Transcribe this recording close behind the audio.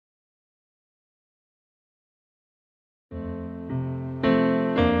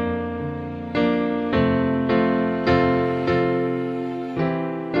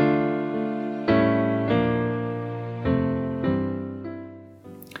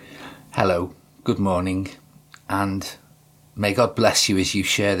Hello, good morning, and may God bless you as you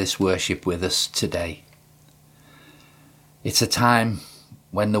share this worship with us today. It's a time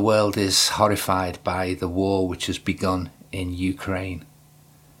when the world is horrified by the war which has begun in Ukraine,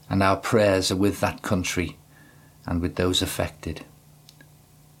 and our prayers are with that country and with those affected.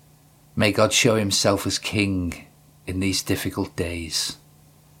 May God show himself as King in these difficult days.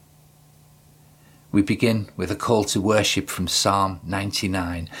 We begin with a call to worship from Psalm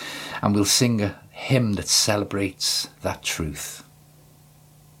 99, and we'll sing a hymn that celebrates that truth.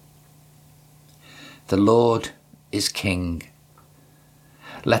 The Lord is King.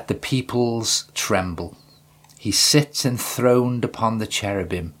 Let the peoples tremble. He sits enthroned upon the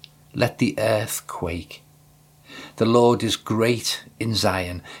cherubim. Let the earth quake. The Lord is great in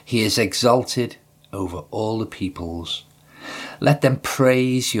Zion. He is exalted over all the peoples. Let them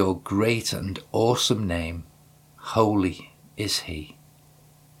praise your great and awesome name. Holy is he.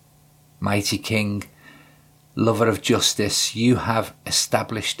 Mighty King, lover of justice, you have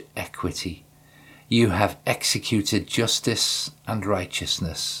established equity. You have executed justice and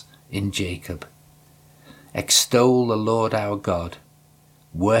righteousness in Jacob. Extol the Lord our God.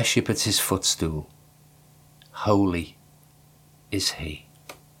 Worship at his footstool. Holy is he.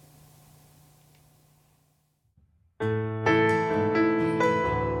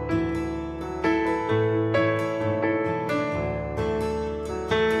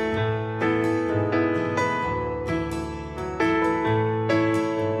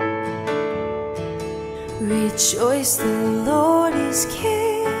 Rejoice, the Lord is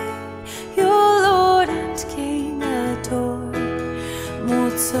King, your Lord and King adore.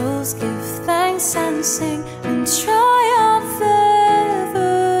 Mortals give thanks and sing and triumph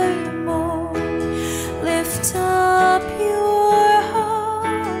evermore. Lift up your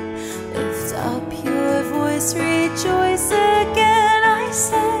heart, lift up your voice, rejoice again, I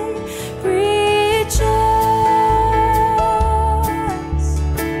say, rejoice.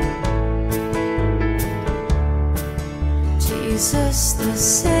 Jesus the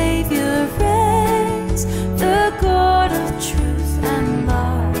Savior reigns, the God of truth and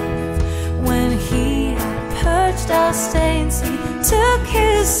love. When he had purged our stains, he took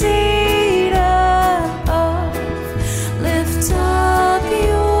his seat above. Lift up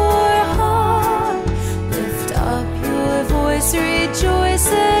your heart, lift up your voice, rejoice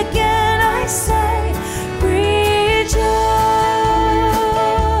again, I say, rejoice.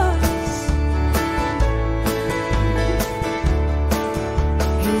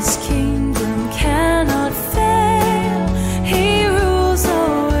 His kingdom cannot fail. He rules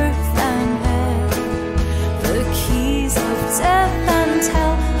over earth and hell. The keys of death and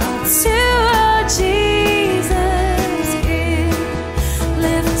hell are to our Jesus give.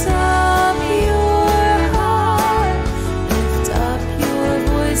 Lift up your heart, lift up your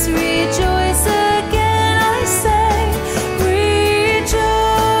voice, rejoice again, I say, rejoice.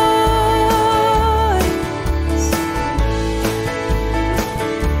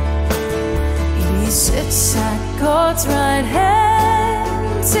 He sits at God's right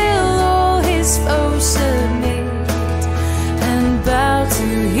hand till all his foes submit and bow to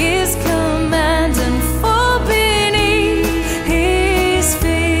his command and fall beneath his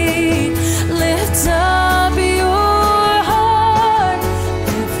feet. Lift up your heart,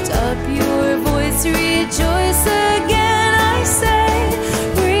 lift up your voice, rejoice again, I say,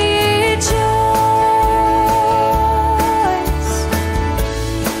 rejoice.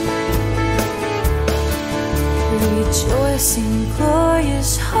 Rejoice in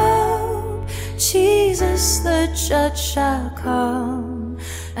glorious hope, Jesus the judge shall come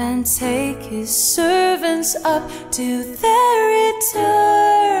and take his servants up to their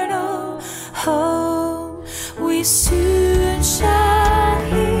eternal home. We soon shall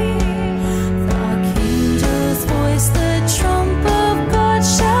hear the archangel's voice, the trump of God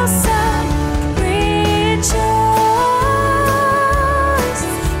shall sound. Rejoice,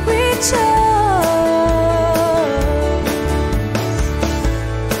 rejoice.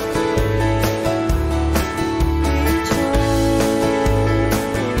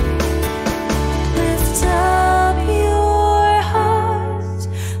 Lift up your heart,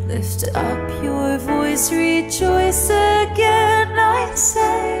 lift up your voice, rejoice again, I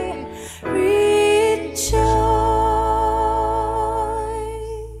say, rejoice.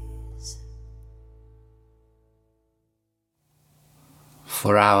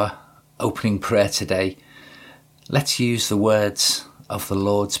 For our opening prayer today, let's use the words of the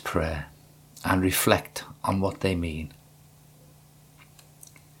Lord's Prayer and reflect on what they mean.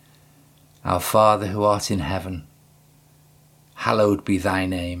 Our Father who art in heaven, hallowed be thy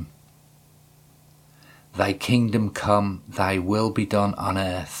name. Thy kingdom come, thy will be done on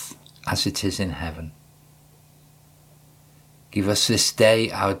earth as it is in heaven. Give us this day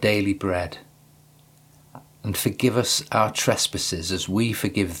our daily bread, and forgive us our trespasses as we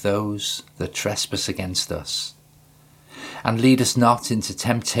forgive those that trespass against us. And lead us not into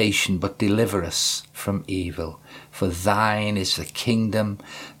temptation, but deliver us from evil. For thine is the kingdom,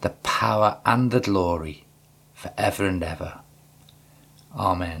 the power and the glory, for ever and ever.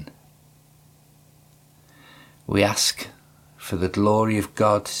 Amen. We ask for the glory of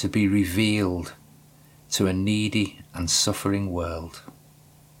God to be revealed to a needy and suffering world.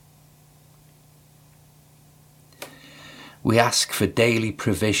 We ask for daily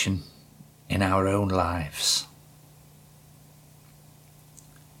provision in our own lives.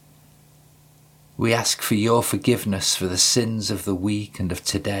 We ask for your forgiveness for the sins of the week and of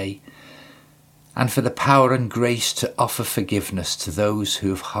today, and for the power and grace to offer forgiveness to those who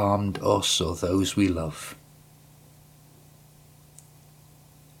have harmed us or those we love.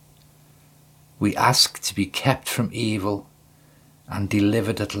 We ask to be kept from evil and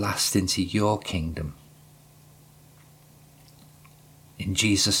delivered at last into your kingdom. In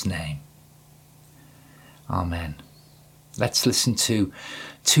Jesus' name, amen. Let's listen to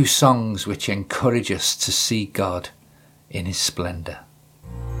 2 songs which encourage us to see God in his splendour.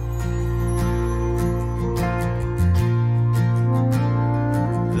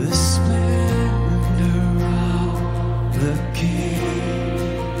 The splendor of the King,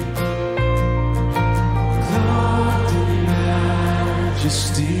 clothed in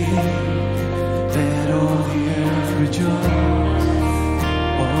majesty, let all the earth rejoice,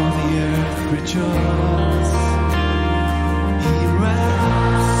 all the earth rejoice. He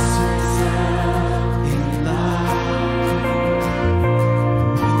wraps himself in light,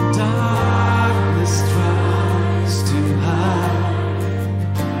 when darkness tries to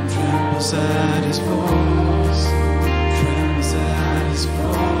hide, trembles at his voice, trembles at his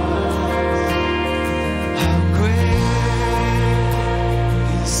voice. How great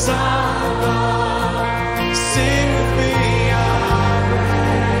is our God, sing with me, how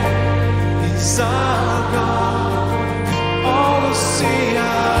great is our God.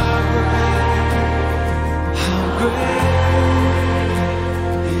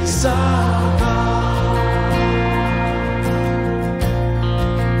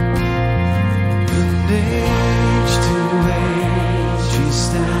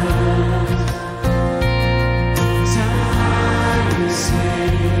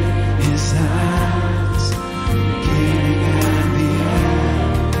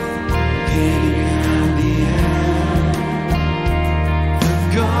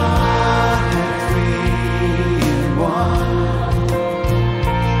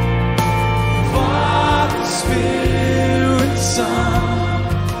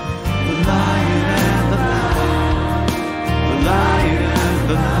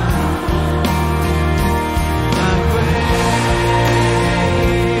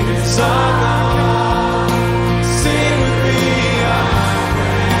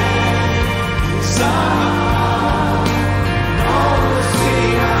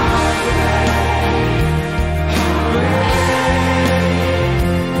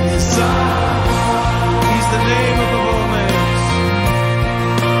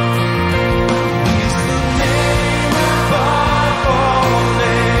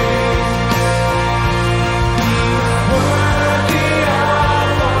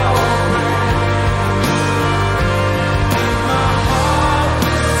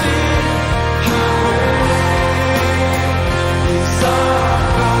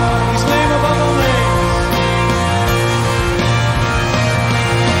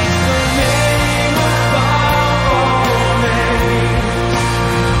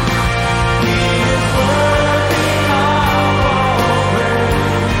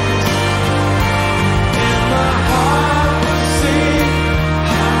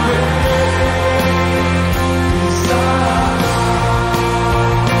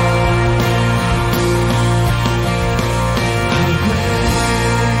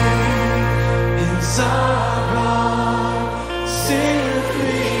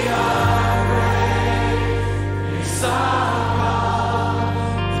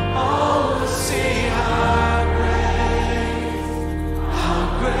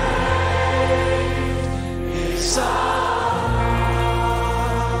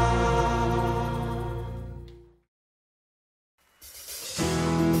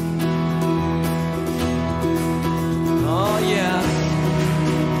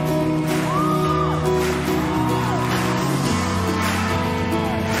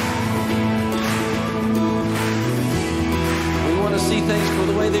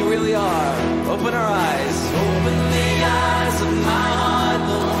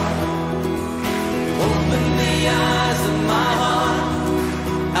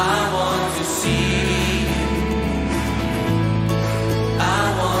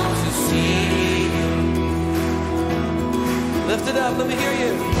 hear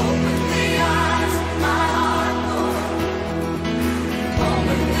you. Open the eyes of my heart, Lord.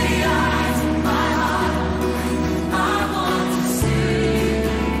 Open the eyes of my heart. I want to see.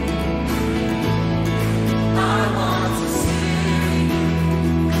 I want to see.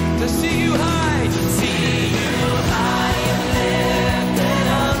 To see you high. See you high and lifted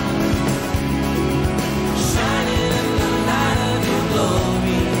up, shining in the light of your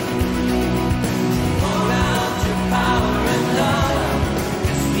glory. Pour out your power and love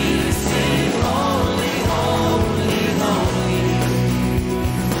as we sing, holy, holy, holy.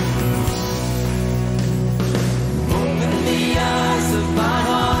 Open the eyes of my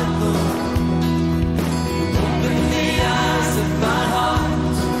heart, Lord. Open the eyes of my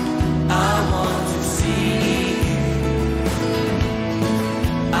heart. I want to see.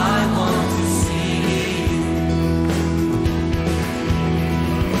 I want to see.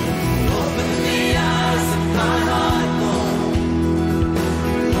 Open the eyes of my heart, Lord.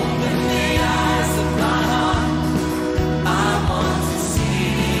 Open the eyes of my heart. I want to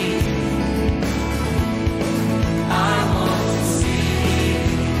see. I want to see.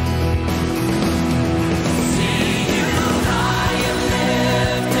 See you high and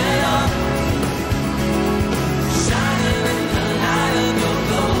lifted up, shining in the light of your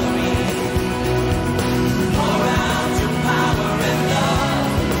glory. Pour out your power and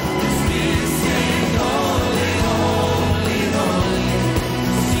love as we sing, holy, holy, holy.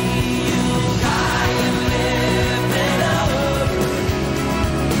 See you high and lifted up,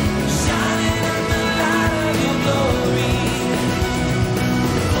 shining in the light of your glory.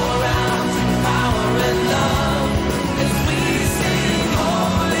 Pour out your power and love as we sing,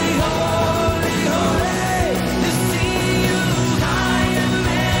 holy, holy, holy. To see you high and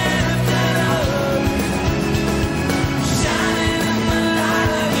lifted up, shining in the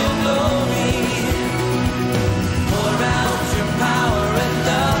light of your glory. Pour out your power and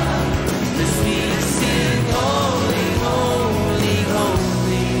love as we sing, holy, holy,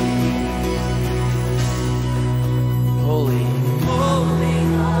 holy. Holy. Holy,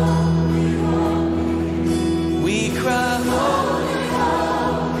 We cry, holy,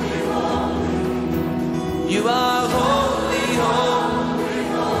 holy, holy. you are holy, holy.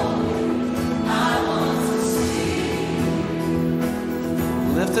 I want to see.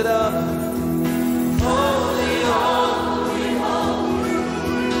 Lift it up. Holy, holy.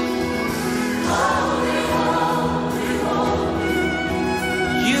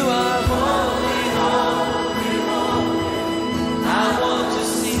 You are holy, holy. I want to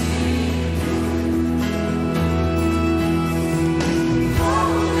see.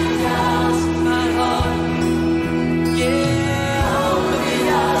 Open the eyes of my heart. Yeah, open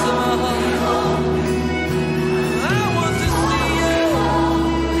the eyes of my heart. I want to see you.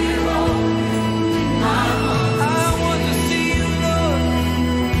 I want to see you, Lord.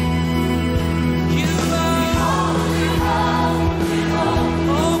 You are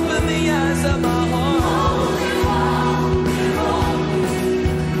open the eyes of my heart.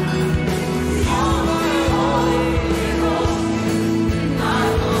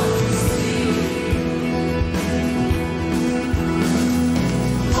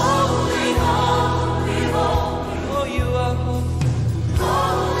 Oh, you are holy.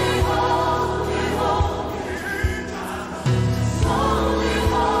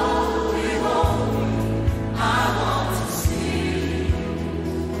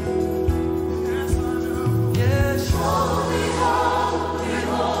 Yes,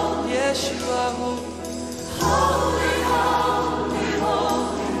 yes, you are holy.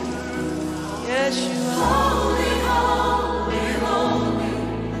 Yes, you are.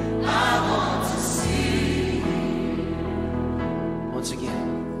 Once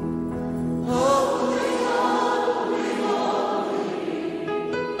again.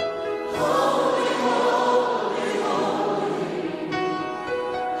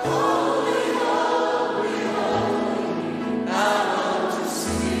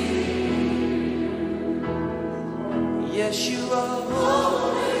 Yes, you are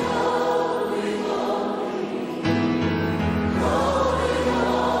holy.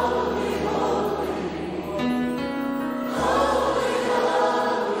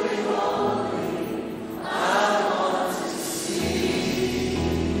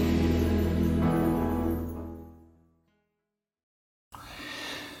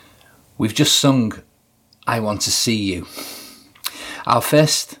 We've just sung I Want to See You. Our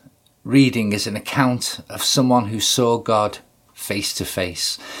first reading is an account of someone who saw God face to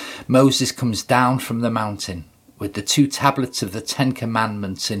face. Moses comes down from the mountain with the 2 tablets of the 10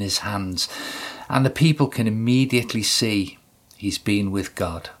 Commandments in his hands, and the people can immediately see he's been with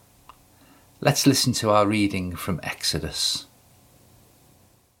God. Let's listen to our reading from Exodus.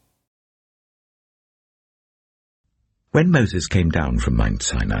 When Moses came down from Mount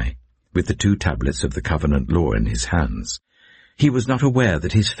Sinai, with the 2 tablets of the covenant law in his hands, he was not aware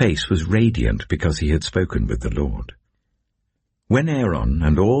that his face was radiant because he had spoken with the Lord. When Aaron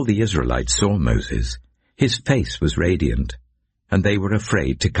and all the Israelites saw Moses, his face was radiant, and they were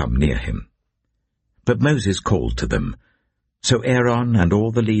afraid to come near him. But Moses called to them. So Aaron and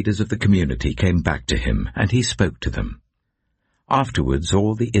all the leaders of the community came back to him, and he spoke to them. Afterwards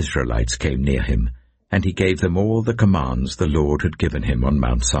all the Israelites came near him, and he gave them all the commands the Lord had given him on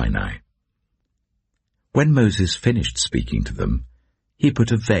Mount Sinai. When Moses finished speaking to them, he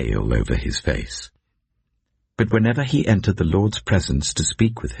put a veil over his face. But whenever he entered the Lord's presence to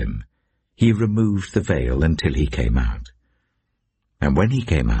speak with him, he removed the veil until he came out. And when he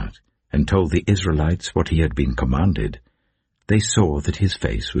came out and told the Israelites what he had been commanded, they saw that his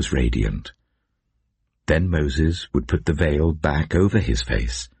face was radiant. Then Moses would put the veil back over his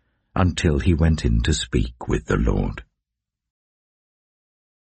face until he went in to speak with the Lord.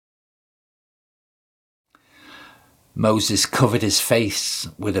 Moses covered his face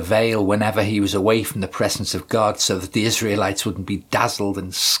with a veil whenever he was away from the presence of God so that the Israelites wouldn't be dazzled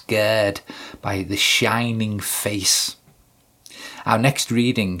and scared by the shining face. Our next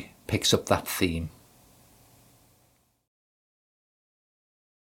reading picks up that theme.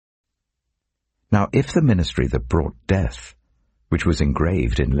 Now if the ministry that brought death, which was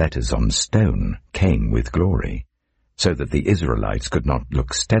engraved in letters on stone, came with glory, so that the Israelites could not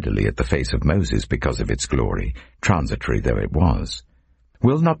look steadily at the face of Moses because of its glory, transitory though it was,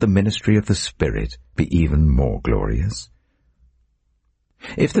 will not the ministry of the Spirit be even more glorious?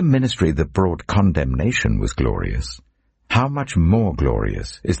 If the ministry that brought condemnation was glorious, how much more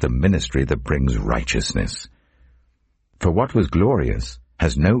glorious is the ministry that brings righteousness? For what was glorious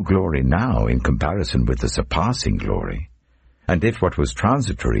has no glory now in comparison with the surpassing glory. And if what was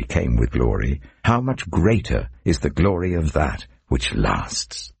transitory came with glory, how much greater is the glory of that which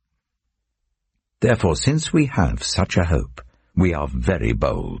lasts? Therefore, since we have such a hope, we are very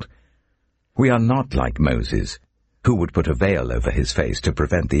bold. We are not like Moses, who would put a veil over his face to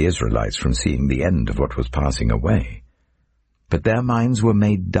prevent the Israelites from seeing the end of what was passing away. But their minds were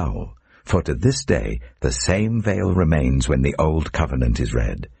made dull, for to this day the same veil remains when the old covenant is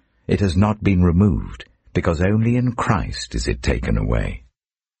read. It has not been removed, because only in Christ is it taken away.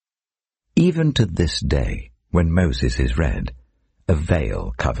 Even to this day, when Moses is read, a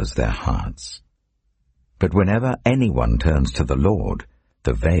veil covers their hearts. But whenever anyone turns to the Lord,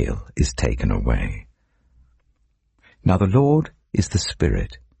 the veil is taken away. Now the Lord is the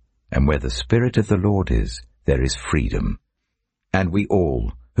Spirit, and where the Spirit of the Lord is, there is freedom. And we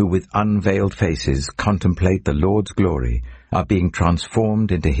all, who with unveiled faces contemplate the Lord's glory, are being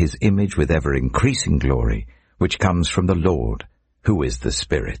transformed into his image with ever-increasing glory, which comes from the Lord, who is the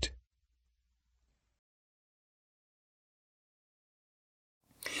Spirit.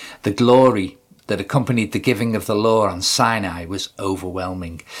 The glory that accompanied the giving of the law on Sinai was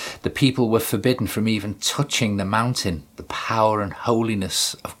overwhelming. The people were forbidden from even touching the mountain. The power and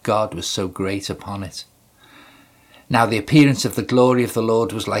holiness of God was so great upon it. Now the appearance of the glory of the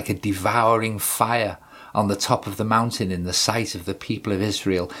Lord was like a devouring fire on the top of the mountain in the sight of the people of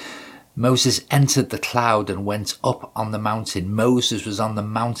Israel. Moses entered the cloud and went up on the mountain. Moses was on the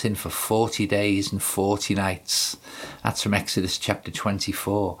mountain for 40 days and 40 nights. That's from Exodus chapter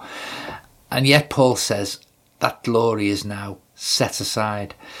 24. And yet Paul says that glory is now set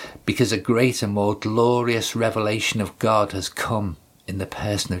aside because a greater, more glorious revelation of God has come in the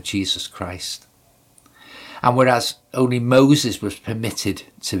person of Jesus Christ. And whereas only Moses was permitted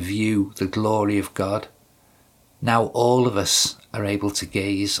to view the glory of God, now all of us are able to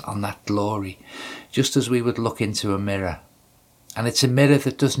gaze on that glory, just as we would look into a mirror. And it's a mirror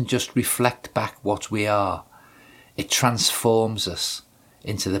that doesn't just reflect back what we are. It transforms us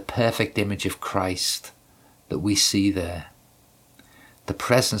into the perfect image of Christ that we see there. The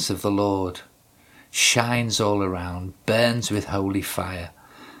presence of the Lord shines all around, burns with holy fire,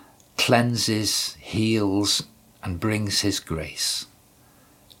 cleanses, heals, and brings his grace.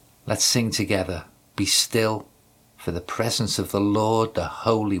 Let's sing together, "Be still, for the presence of the Lord, the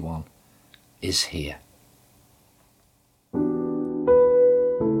Holy One, is here."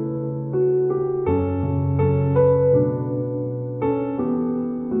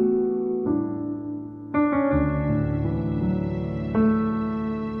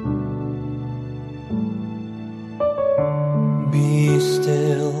 Be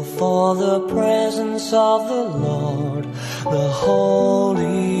still for the presence of the Lord, the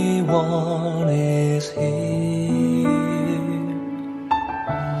Holy One is here.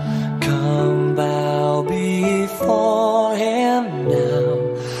 Come bow before him now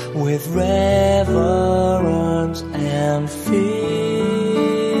with reverence and and fear.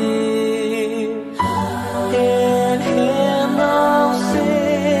 In Him no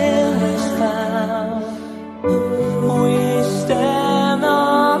sin is found. We stand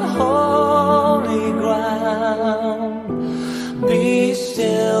on holy ground. Be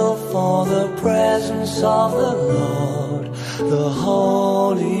still, for the presence of the Lord, the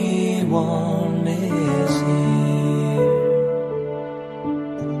Holy One is here.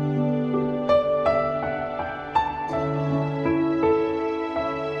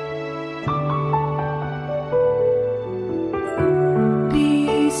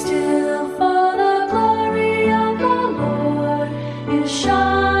 Be still, for the glory of the Lord is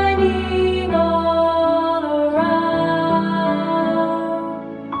shining all around.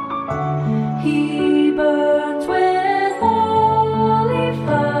 He burns with holy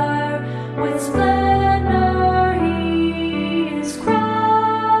fire, with splendor He is crowned.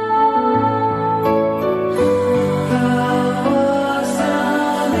 The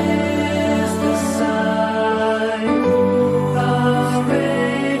sun is the sign, the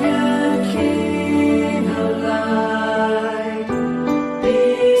radiant King of light. Be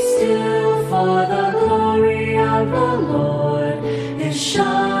still, for the glory of the Lord is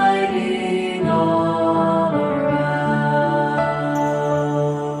shining all around.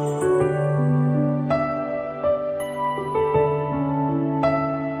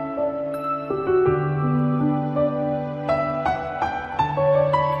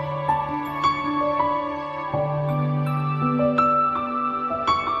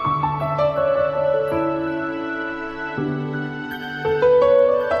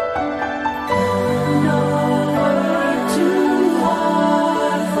 No word too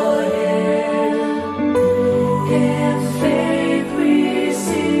hard for Him. In faith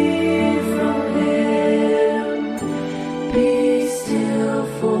receive from Him. Be still,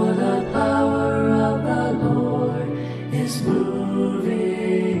 for the power of the Lord is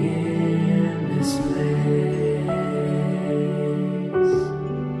moving in this place.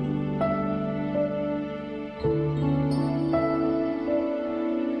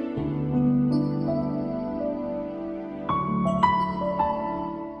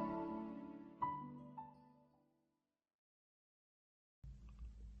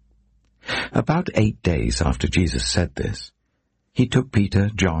 About 8 days after Jesus said this, he took Peter,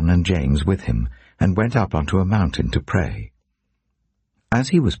 John, and James with him, and went up onto a mountain to pray. As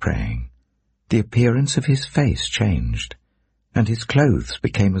he was praying, the appearance of his face changed, and his clothes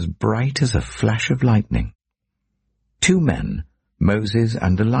became as bright as a flash of lightning. 2 men, Moses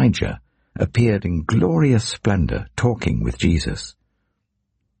and Elijah, appeared in glorious splendor, talking with Jesus.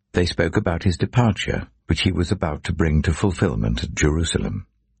 They spoke about his departure, which he was about to bring to fulfillment at Jerusalem.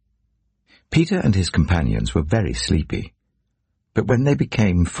 Peter and his companions were very sleepy, but when they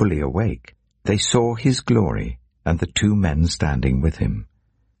became fully awake, they saw his glory and the 2 men standing with him.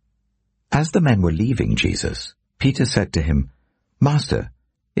 As the men were leaving Jesus, Peter said to him, "Master,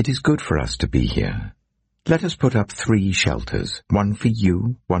 it is good for us to be here. Let us put up 3 shelters, one for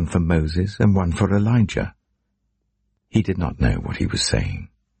you, one for Moses, and one for Elijah." He did not know what he was saying.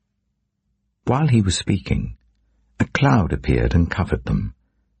 While he was speaking, a cloud appeared and covered them,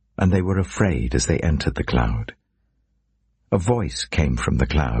 and they were afraid as they entered the cloud. A voice came from the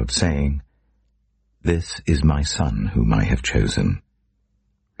cloud, saying, "This is my Son whom I have chosen.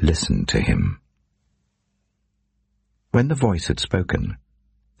 Listen to him." When the voice had spoken,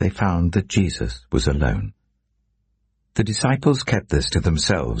 they found that Jesus was alone. The disciples kept this to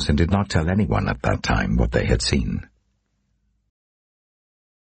themselves and did not tell anyone at that time what they had seen.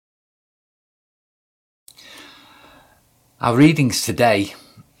 Our readings today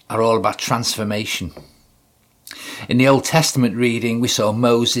are all about transformation. In the Old Testament reading, we saw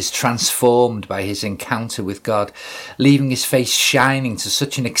Moses transformed by his encounter with God, leaving his face shining to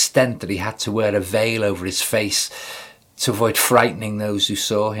such an extent that he had to wear a veil over his face to avoid frightening those who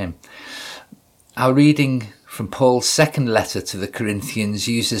saw him. Our reading from Paul's second letter to the Corinthians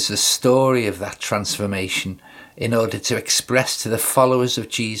uses the story of that transformation in order to express to the followers of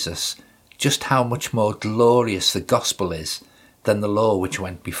Jesus just how much more glorious the gospel is than the law which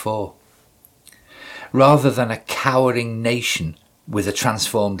went before. Rather than a cowering nation with a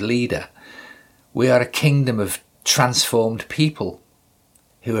transformed leader, we are a kingdom of transformed people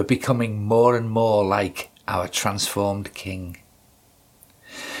who are becoming more and more like our transformed King.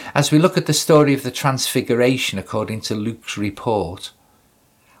 As we look at the story of the Transfiguration according to Luke's report,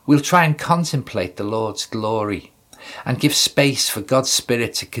 we'll try and contemplate the Lord's glory and give space for God's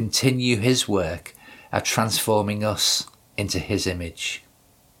Spirit to continue his work at transforming us into his image.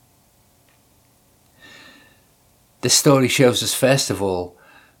 This story shows us, first of all,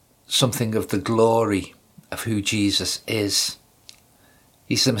 something of the glory of who Jesus is.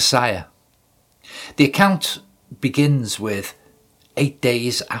 He's the Messiah. The account begins with 8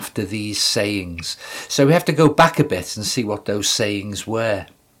 days after these sayings. So we have to go back a bit and see what those sayings were.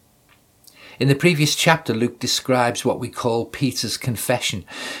 In the previous chapter, Luke describes what we call Peter's confession.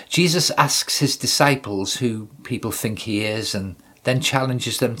 Jesus asks his disciples who people think he is and then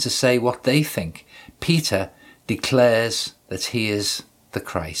challenges them to say what they think. Peter declares that he is the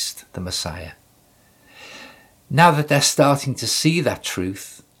Christ, the Messiah. Now that they're starting to see that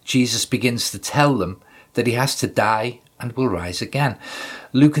truth, Jesus begins to tell them that he has to die and will rise again.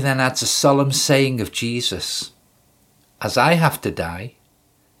 Luke then adds a solemn saying of Jesus: "As I have to die,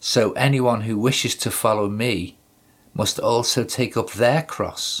 so anyone who wishes to follow me must also take up their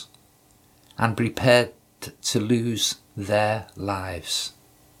cross and be prepared to lose their lives."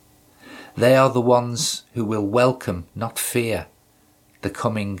 They are the ones who will welcome, not fear, the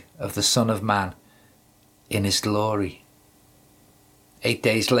coming of the Son of Man in his glory. 8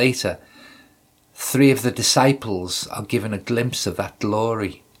 days later, 3 of the disciples are given a glimpse of that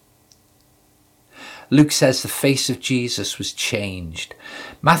glory. Luke says the face of Jesus was changed.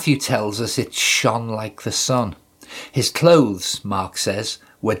 Matthew tells us it shone like the sun. His clothes, Mark says,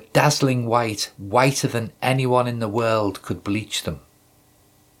 were dazzling white, whiter than anyone in the world could bleach them.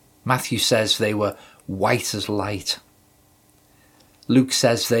 Matthew says they were white as light. Luke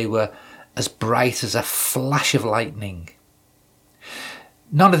says they were as bright as a flash of lightning.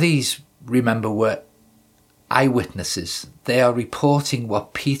 None of these, remember, were eyewitnesses. They are reporting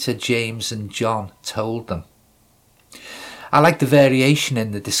what Peter, James and John told them. I like the variation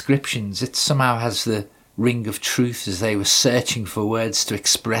in the descriptions. It somehow has the ring of truth, as they were searching for words to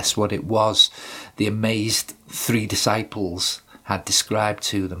express what it was the amazed 3 disciples had described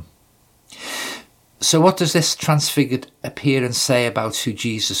to them. So what does this transfigured appearance say about who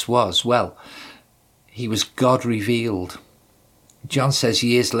Jesus was? Well, he was God revealed. John says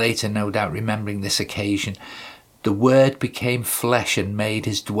years later, no doubt remembering this occasion, "The Word became flesh and made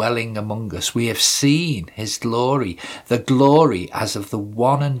his dwelling among us. We have seen his glory, the glory as of the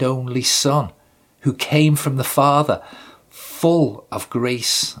one and only Son, who came from the Father, full of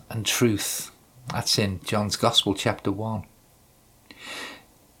grace and truth." That's in John's Gospel, chapter 1.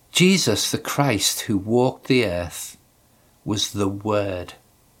 Jesus, the Christ who walked the earth, was the Word,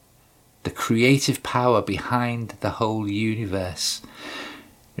 the creative power behind the whole universe.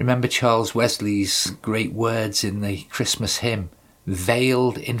 Remember Charles Wesley's great words in the Christmas hymn,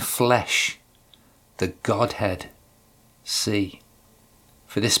 "Veiled in flesh, the Godhead see."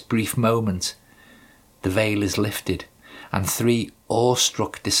 For this brief moment, the veil is lifted, and 3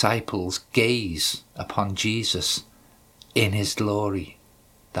 awestruck disciples gaze upon Jesus in his glory,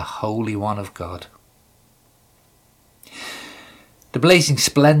 the Holy One of God. The blazing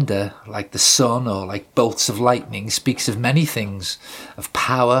splendour, like the sun or like bolts of lightning, speaks of many things: of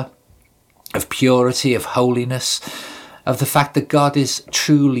power, of purity, of holiness, of the fact that God is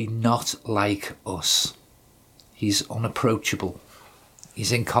truly not like us. He's unapproachable.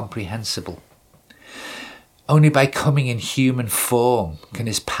 He's incomprehensible. Only by coming in human form can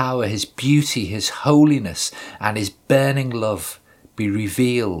his power, his beauty, his holiness and his burning love be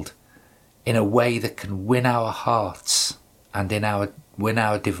revealed in a way that can win our hearts and win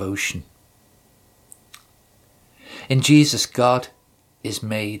our devotion. In Jesus, God is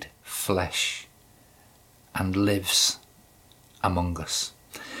made flesh and lives among us.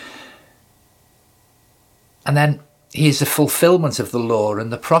 And then he is the fulfillment of the law and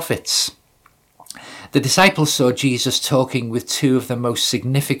the prophets. The disciples saw Jesus talking with 2 of the most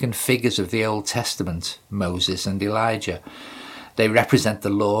significant figures of the Old Testament, Moses and Elijah. They represent the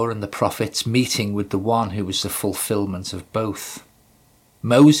law and the prophets, meeting with the one who was the fulfillment of both.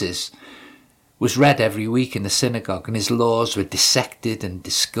 Moses was read every week in the synagogue, and his laws were dissected and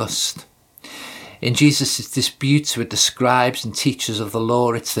discussed. In Jesus' disputes with the scribes and teachers of the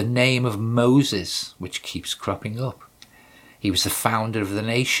law, it's the name of Moses which keeps cropping up. He was the founder of the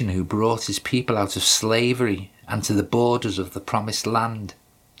nation who brought his people out of slavery and to the borders of the promised land.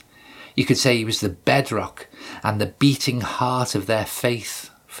 You could say he was the bedrock and the beating heart of their faith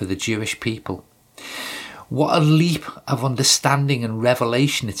for the Jewish people. What a leap of understanding and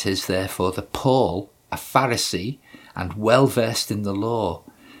revelation it is, therefore, that Paul, a Pharisee and well versed in the law,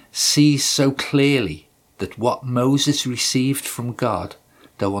 sees so clearly that what Moses received from God,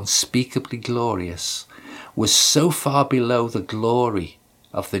 though unspeakably glorious, was so far below the glory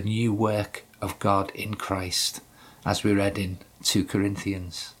of the new work of God in Christ, as we read in 2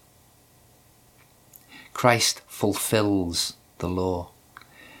 Corinthians. Christ fulfills the law.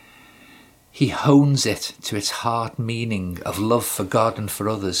 He hones it to its heart meaning of love for God and for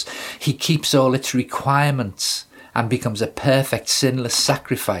others. He keeps all its requirements and becomes a perfect sinless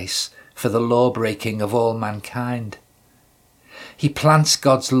sacrifice for the law-breaking of all mankind. He plants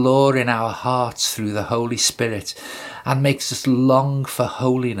God's law in our hearts through the Holy Spirit and makes us long for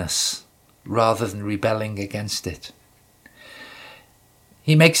holiness rather than rebelling against it.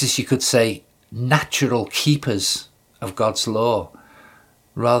 He makes us, you could say, natural keepers of God's law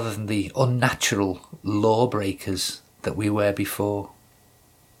rather than the unnatural lawbreakers that we were before.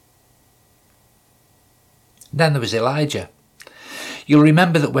 Then there was Elijah. You'll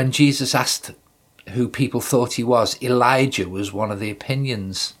remember that when Jesus asked who people thought he was, Elijah was one of the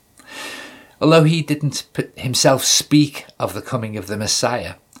opinions. Although he didn't himself speak of the coming of the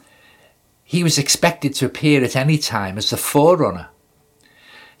Messiah, he was expected to appear at any time as the forerunner.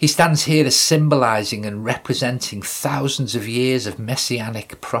 He stands here as symbolising and representing thousands of years of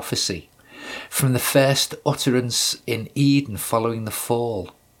messianic prophecy, from the first utterance in Eden following the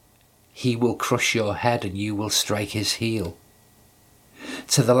fall. He will crush your head and you will strike his heel,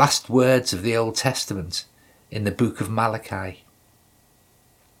 to the last words of the Old Testament in the book of Malachi.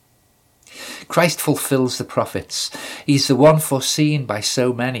 Christ fulfills the prophets. He's the one foreseen by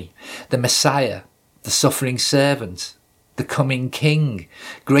so many, the Messiah, the suffering servant, the coming king,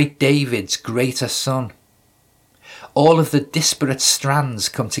 great David's greater son. All of the disparate strands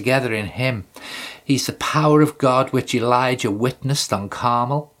come together in him. He's the power of God which Elijah witnessed on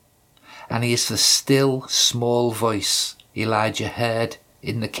Carmel, and he is the still small voice Elijah heard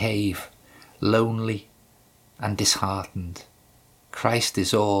in the cave, lonely and disheartened. Christ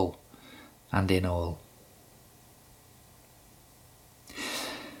is all and in all.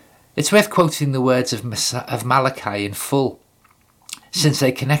 It's worth quoting the words of Malachi in full, since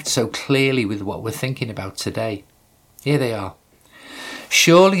they connect so clearly with what we're thinking about today. Here they are.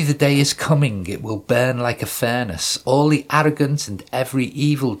 Surely the day is coming, it will burn like a furnace. All the arrogant and every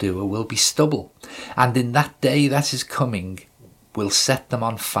evildoer will be stubble, and in that day that is coming will set them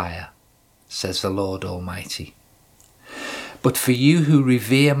on fire, says the Lord Almighty. But for you who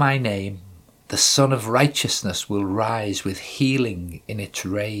revere my name, the Sun of Righteousness will rise with healing in its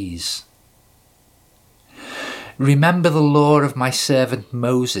rays. Remember the law of my servant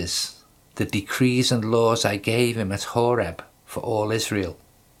Moses, the decrees and laws I gave him at Horeb for all Israel.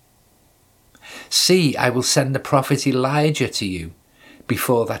 See, I will send the prophet Elijah to you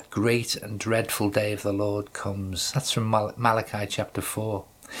before that great and dreadful day of the Lord comes. That's from Malachi chapter 4.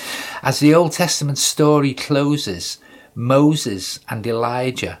 As the Old Testament story closes, Moses and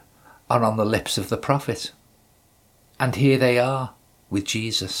Elijah are on the lips of the prophet. And here they are with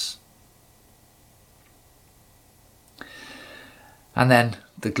Jesus. And then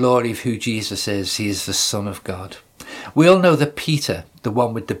the glory of who Jesus is. He is the Son of God. We all know that Peter, the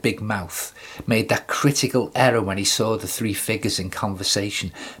one with the big mouth, made that critical error when he saw the three figures in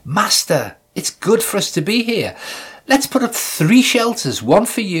conversation. Master, it's good for us to be here. Let's put up 3 shelters, one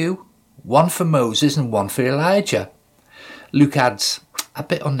for you, one for Moses, and one for Elijah. Luke adds, a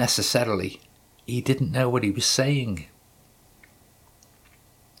bit unnecessarily, he didn't know what he was saying.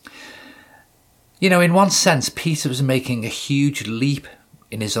 You know, in one sense, Peter was making a huge leap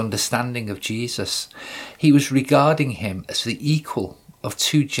in his understanding of Jesus. He was regarding him as the equal of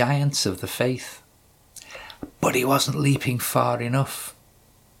 2 giants of the faith. But he wasn't leaping far enough.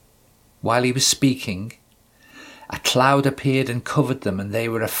 While he was speaking, a cloud appeared and covered them, and they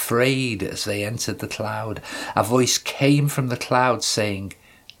were afraid as they entered the cloud. A voice came from the cloud saying,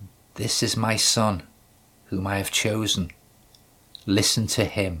 "This is my Son, whom I have chosen. Listen to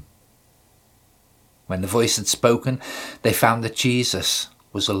him." When the voice had spoken, they found that Jesus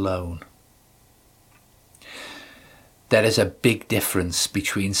was alone. There is a big difference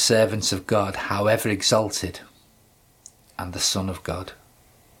between servants of God, however exalted, and the Son of God.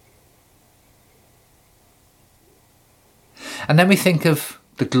 And then we think of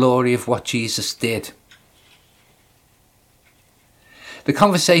the glory of what Jesus did. The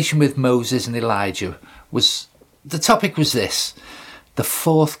conversation with Moses and Elijah the topic was this: the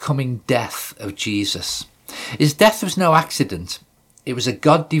forthcoming death of Jesus. His death was no accident. It was a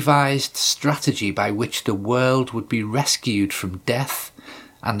God-devised strategy by which the world would be rescued from death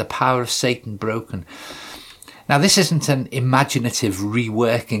and the power of Satan broken. Now, this isn't an imaginative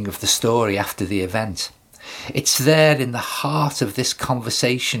reworking of the story after the event. It's there in the heart of this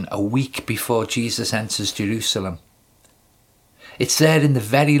conversation a week before Jesus enters Jerusalem. It's there in the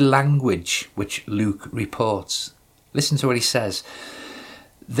very language which Luke reports. Listen to what he says.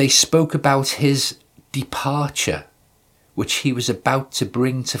 They spoke about his departure, which he was about to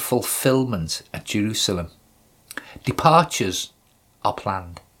bring to fulfillment at Jerusalem. Departures are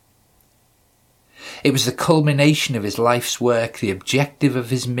planned. It was the culmination of his life's work, the objective of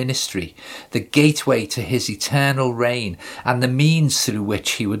his ministry, the gateway to his eternal reign, and the means through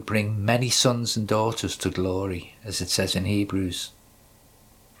which he would bring many sons and daughters to glory, as it says in Hebrews.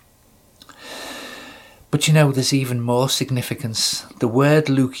 But there's even more significance. The word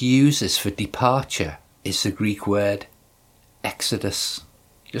Luke uses for departure is the Greek word exodus.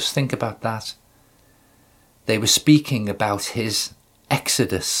 Just think about that. They were speaking about his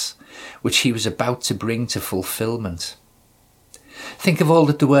exodus, which he was about to bring to fulfillment. Think of all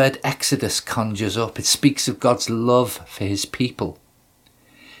that the word exodus conjures up. It speaks of God's love for his people.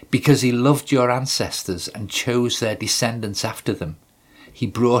 Because he loved your ancestors and chose their descendants after them, he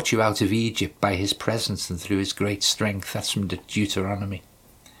brought you out of Egypt by his presence and through his great strength. That's from Deuteronomy.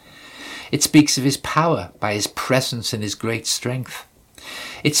 It speaks of his power by his presence and his great strength.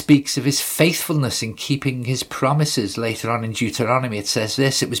 It speaks of his faithfulness in keeping his promises. Later on in Deuteronomy it says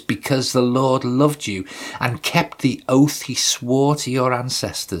this: it was because the Lord loved you and kept the oath he swore to your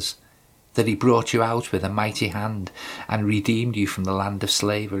ancestors that he brought you out with a mighty hand and redeemed you from the land of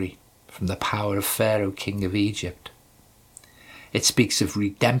slavery, from the power of Pharaoh, king of Egypt. It speaks of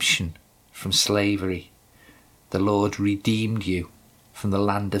redemption from slavery. The Lord redeemed you from the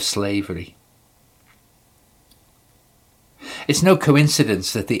land of slavery. It's no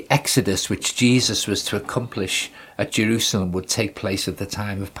coincidence that the exodus which Jesus was to accomplish at Jerusalem would take place at the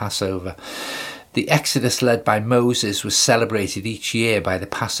time of Passover. The exodus led by Moses was celebrated each year by the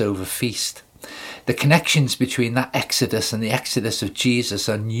Passover feast. The connections between that exodus and the exodus of Jesus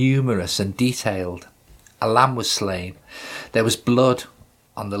are numerous and detailed. A lamb was slain. There was blood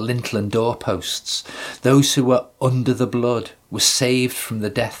on the lintel and doorposts. Those who were under the blood were saved from the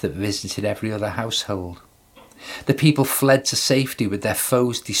death that visited every other household. The people fled to safety with their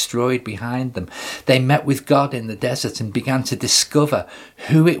foes destroyed behind them. They met with God in the desert and began to discover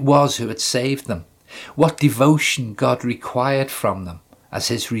who it was who had saved them, what devotion God required from them as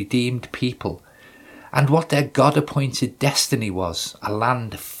his redeemed people, and what their God-appointed destiny was, a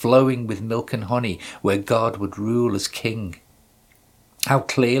land flowing with milk and honey where God would rule as king. How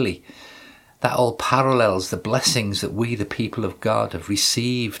clearly that all parallels the blessings that we, the people of God, have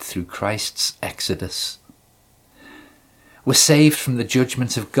received through Christ's exodus. We're saved from the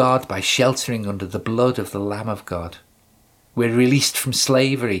judgment of God by sheltering under the blood of the Lamb of God. We're released from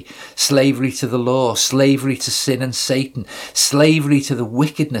slavery, slavery to the law, slavery to sin and Satan, slavery to the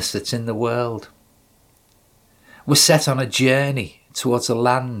wickedness that's in the world. We're set on a journey towards a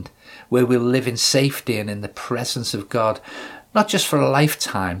land where we'll live in safety and in the presence of God, not just for a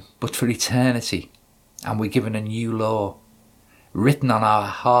lifetime, but for eternity. And we're given a new law, written on our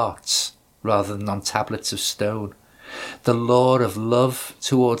hearts rather than on tablets of stone. The law of love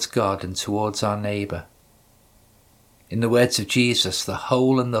towards God and towards our neighbour. In the words of Jesus, the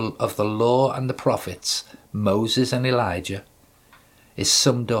whole of the law and the prophets, Moses and Elijah, is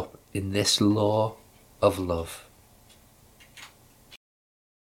summed up in this law of love.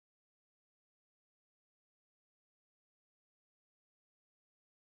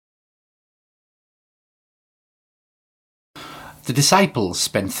 The disciples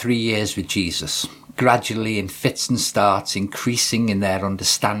spent 3 years with Jesus, gradually in fits and starts, increasing in their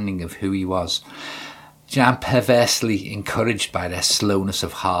understanding of who he was. I'm perversely encouraged by their slowness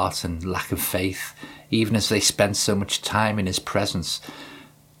of heart and lack of faith, even as they spent so much time in his presence,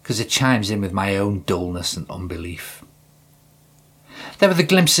 because it chimes in with my own dullness and unbelief. There were the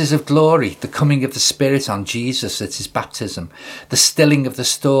glimpses of glory, the coming of the Spirit on Jesus at his baptism, the stilling of the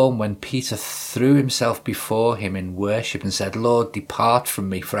storm when Peter threw himself before him in worship and said, "Lord, depart from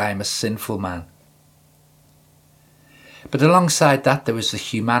me, for I am a sinful man." But alongside that there was the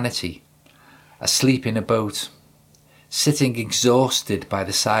humanity, asleep in a boat, sitting exhausted by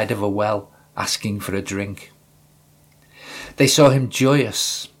the side of a well, asking for a drink. They saw him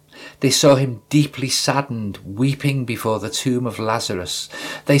joyous. They saw him deeply saddened, weeping before the tomb of Lazarus.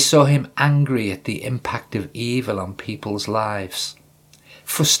 They saw him angry at the impact of evil on people's lives,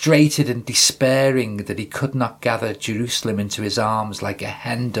 frustrated and despairing that he could not gather Jerusalem into his arms like a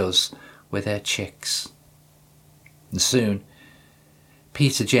hen does with her chicks. And soon,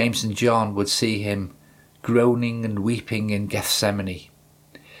 Peter, James and John would see him groaning and weeping in Gethsemane,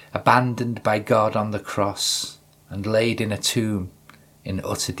 abandoned by God on the cross and laid in a tomb in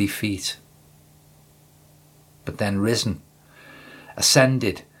utter defeat. But then risen,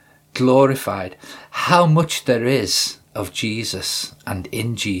 ascended, glorified. How much there is of Jesus and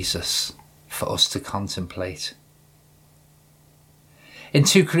in Jesus for us to contemplate. In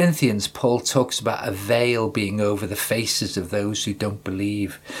 2 Corinthians, Paul talks about a veil being over the faces of those who don't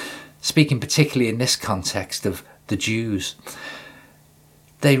believe, speaking particularly in this context of the Jews.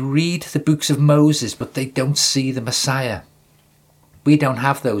 They read the books of Moses, but they don't see the Messiah. We don't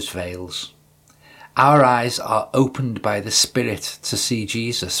have those veils. Our eyes are opened by the Spirit to see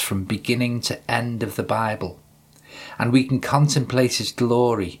Jesus from beginning to end of the Bible, and we can contemplate his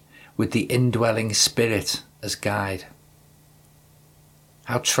glory with the indwelling Spirit as guide.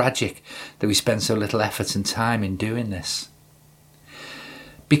 How tragic that we spend so little effort and time in doing this.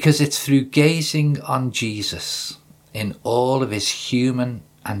 Because it's through gazing on Jesus in all of his human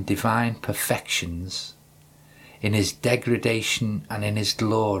and divine perfections, in his degradation and in his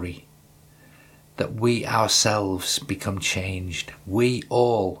glory, that we ourselves become changed. We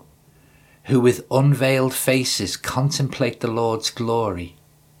all, who with unveiled faces contemplate the Lord's glory,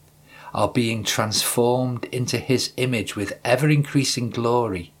 are being transformed into his image with ever-increasing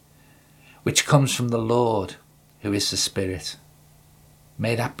glory, which comes from the Lord, who is the Spirit.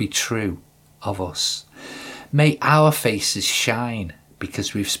 May that be true of us. May our faces shine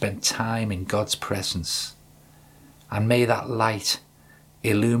because we've spent time in God's presence, and may that light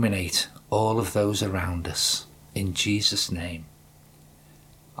illuminate all of those around us. In Jesus' name,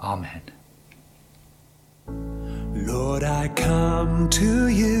 Amen. Lord, I come to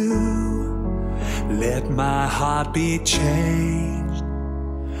you, let my heart be changed,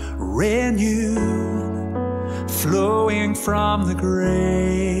 renewed, flowing from the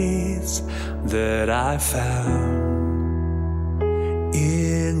grace that I found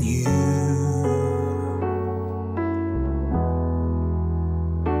in you.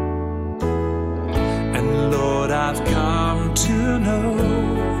 And Lord, I've come to know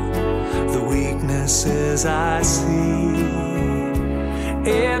the weaknesses I see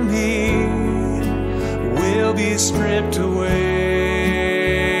in me will be stripped away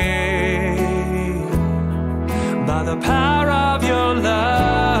by the power of your love.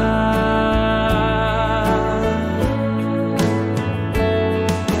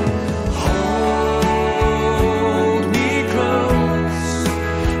 Hold me close,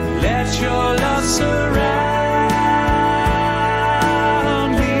 let your love surround.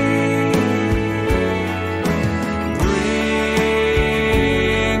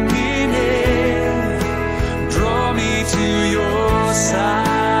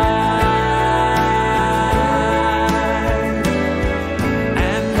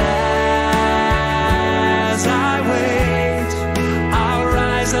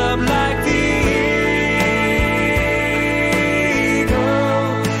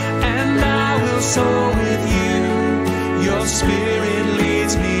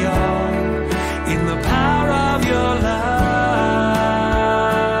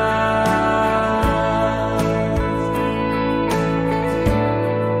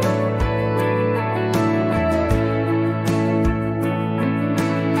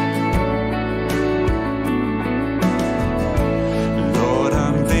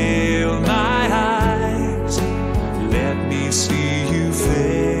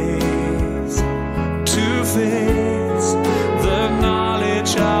 The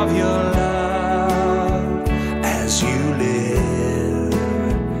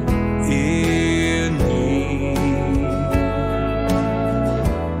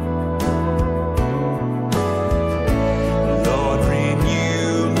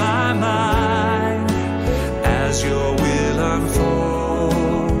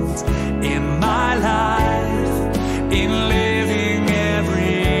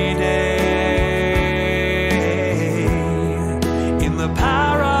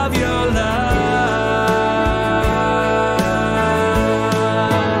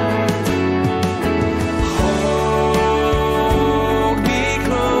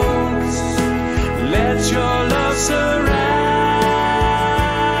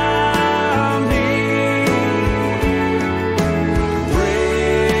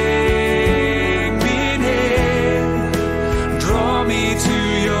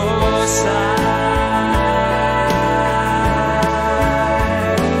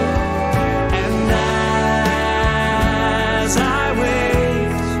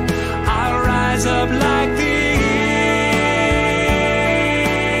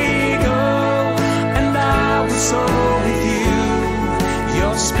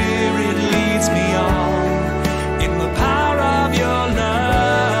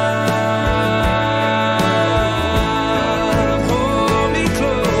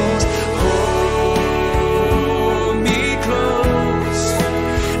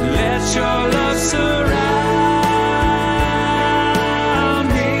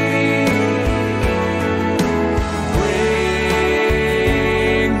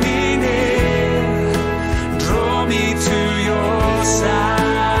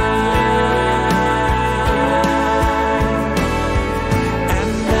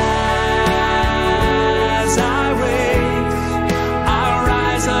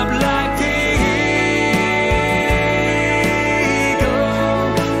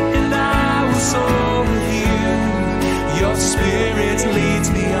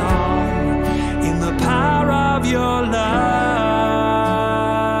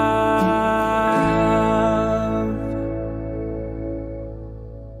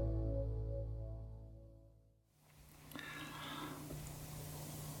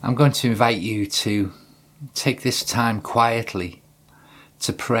I'm going to invite you to take this time quietly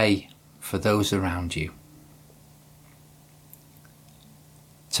to pray for those around you,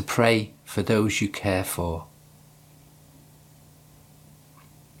 to pray for those you care for,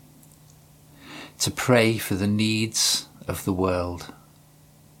 to pray for the needs of the world,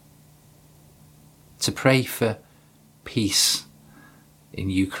 to pray for peace in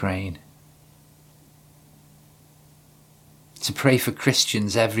Ukraine, to pray for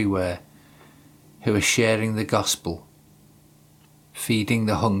Christians everywhere who are sharing the gospel, feeding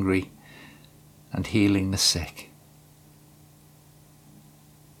the hungry and healing the sick.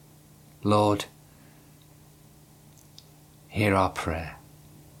 Lord, hear our prayer.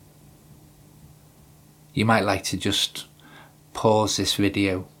 You might like to just pause this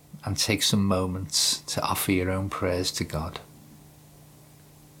video and take some moments to offer your own prayers to God.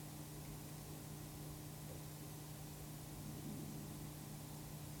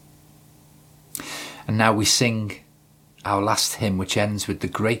 And now we sing our last hymn, which ends with the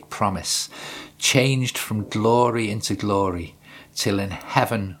great promise, changed from glory into glory, till in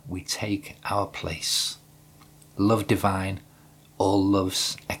heaven we take our place. Love divine, all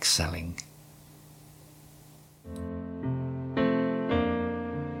loves excelling.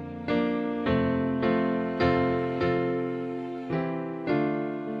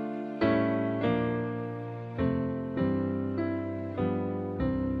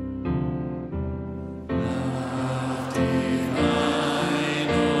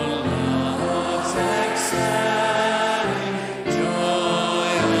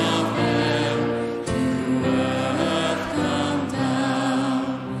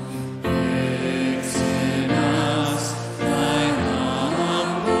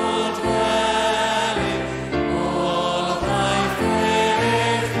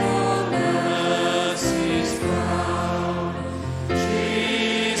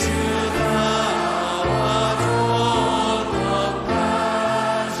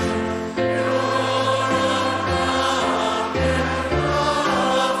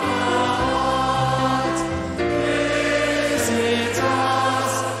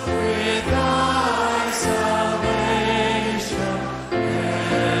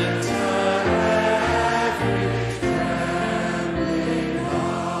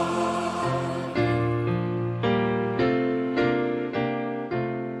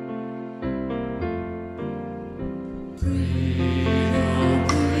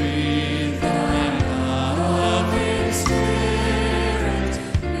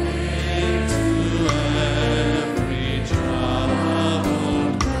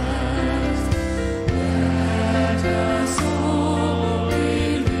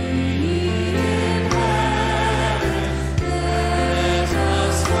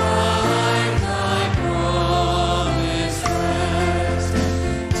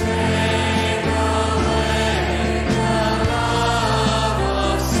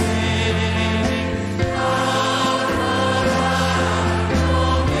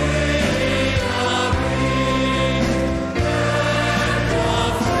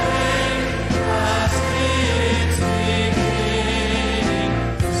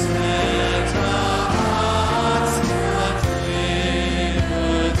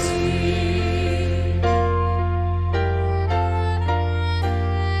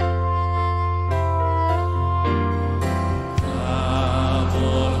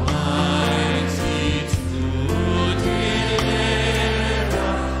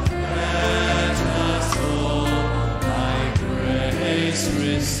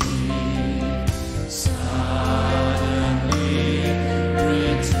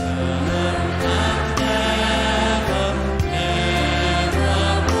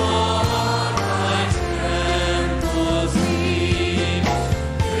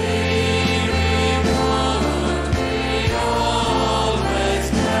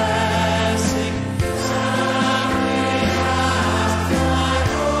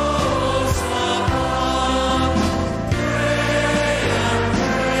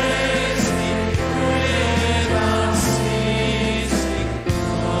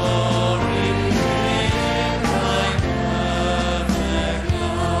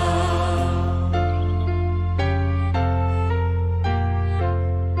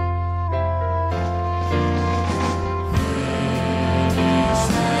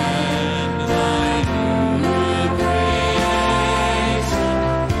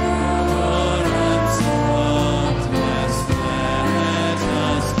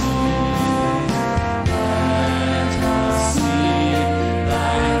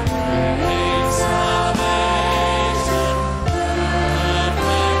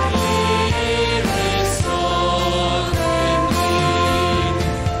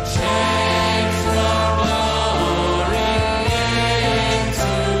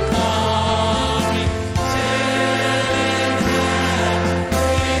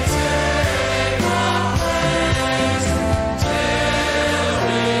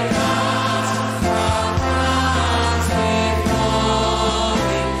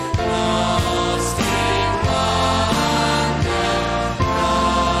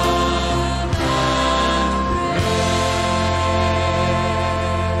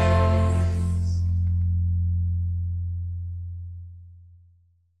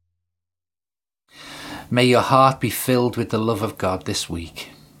 May your heart be filled with the love of God this week,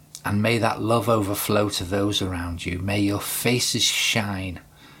 and may that love overflow to those around you. May your faces shine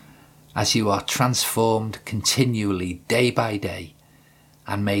as you are transformed continually, day by day,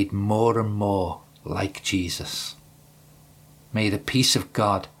 and made more and more like Jesus. May the peace of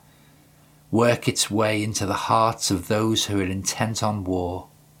God work its way into the hearts of those who are intent on war,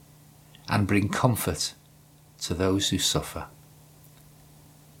 and bring comfort to those who suffer.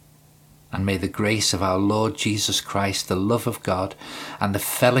 And may the grace of our Lord Jesus Christ, the love of God, and the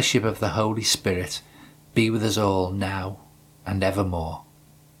fellowship of the Holy Spirit be with us all now and evermore.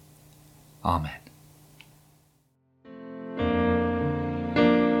 Amen.